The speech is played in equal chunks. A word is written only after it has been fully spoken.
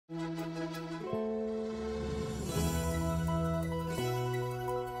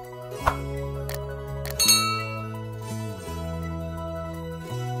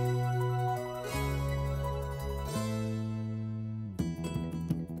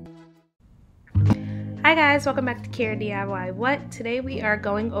Hi guys, welcome back to Chiara DIY What. Today we are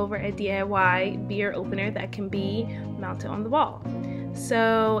going over a DIY beer opener that can be mounted on the wall.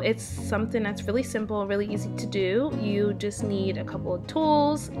 So it's something that's really simple, really easy to do. You just need a couple of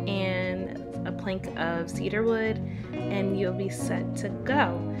tools and a plank of cedar wood and you'll be set to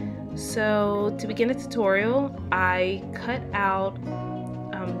go. So to begin the tutorial, I cut out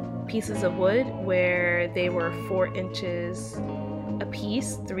pieces of wood where they were 4 inches a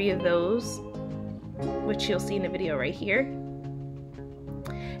piece, 3 of those, which you'll see in the video right here.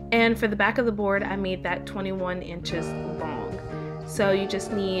 And for the back of the board, I made that 21 inches long. So you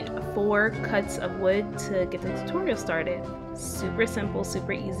just need 4 cuts of wood to get the tutorial started. Super simple,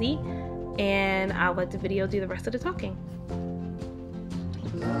 super easy, and I'll let the video do the rest of the talking.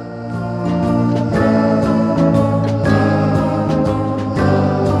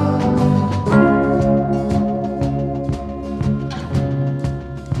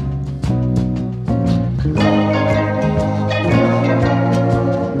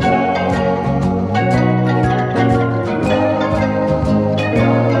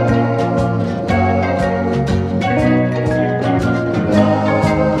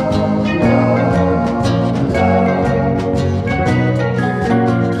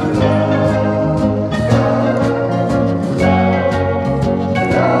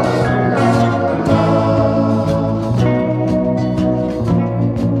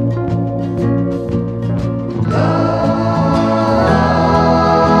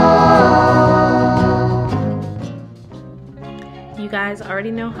 You guys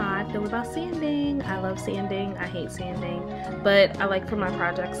already know how I feel about sanding. I love sanding, I hate sanding, but I like for my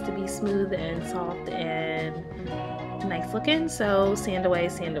projects to be smooth and soft and nice looking, so sand away,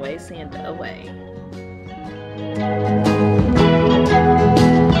 sand away, sand away.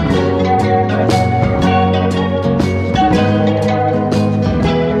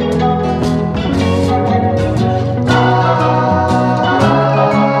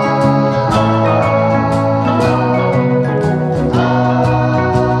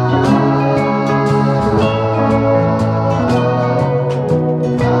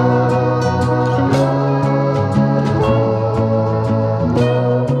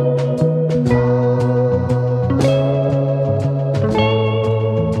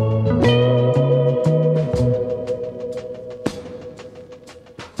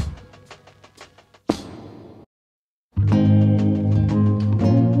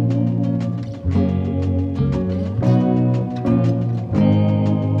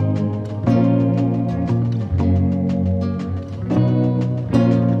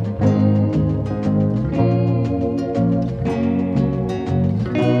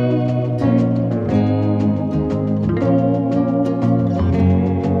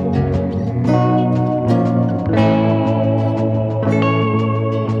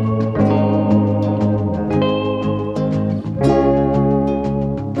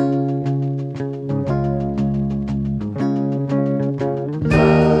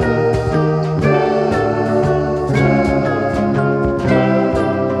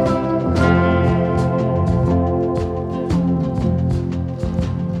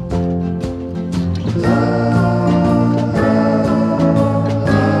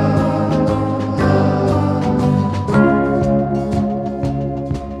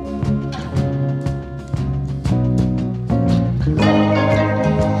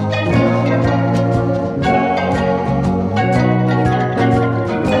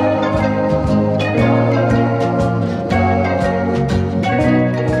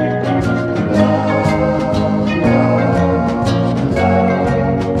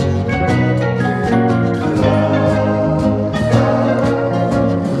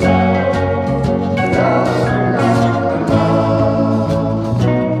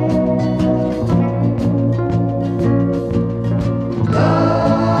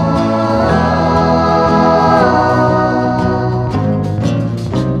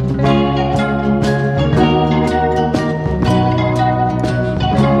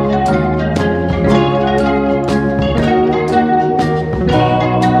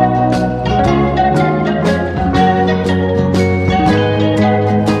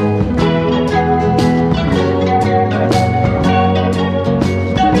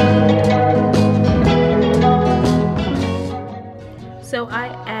 So I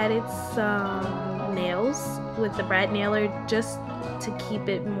added some nails with the brad nailer just to keep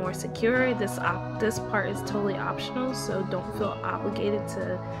it more secure. This part is totally optional, so don't feel obligated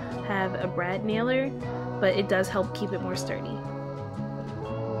to have a brad nailer, but it does help keep it more sturdy.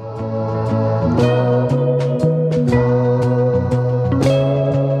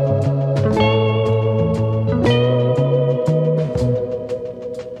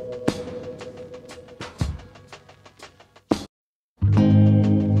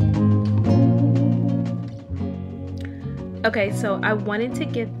 Okay, so I wanted to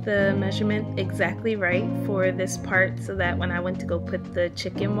get the measurement exactly right for this part so that when I went to go put the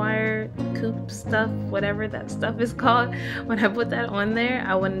chicken wire coop stuff, whatever that stuff is called, when I put that on there,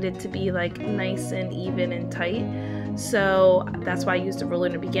 I wanted it to be like nice and even and tight. So that's why I used a ruler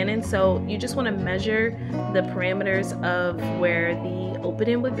in the beginning. So you just want to measure the parameters of where the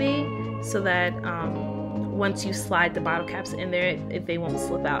opening would be so that once you slide the bottle caps in there, they won't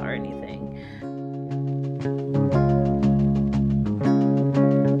slip out or anything.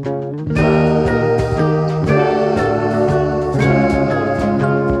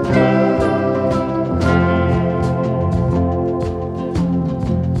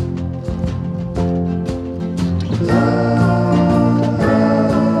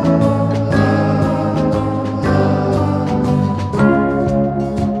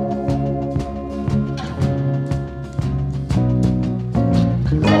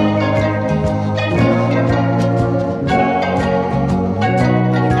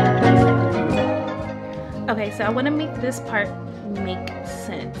 Okay, so I want to make this part make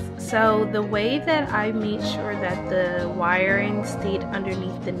sense. So the way that I made sure that the wiring stayed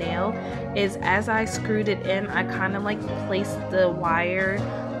underneath the nail is as I screwed it in, I kind of like placed the wire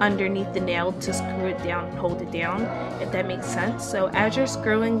underneath the nail to screw it down and hold it down, if that makes sense. So as you're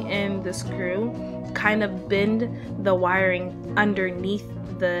screwing in the screw, kind of bend the wiring underneath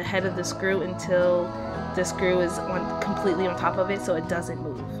the head of the screw until the screw is completely on top of it so it doesn't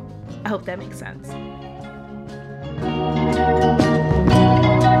move. I hope that makes sense.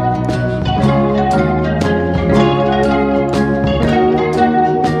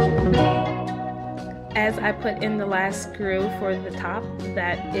 As I put in the last screw for the top,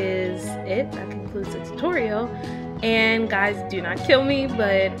 that is it. That concludes the tutorial. And guys, do not kill me,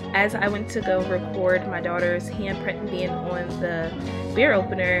 but as I went to go record my daughter's handprint being on the beer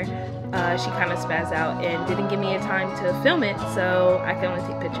opener, she kind of spazzed out and didn't give me a time to film it, so I could only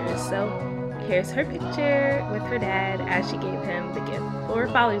take pictures. So here's her picture with her dad as she gave him the gift for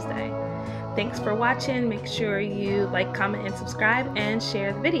Father's Day. Thanks for watching. Make sure you like, comment, and subscribe, and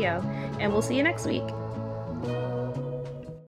share the video. And we'll see you next week.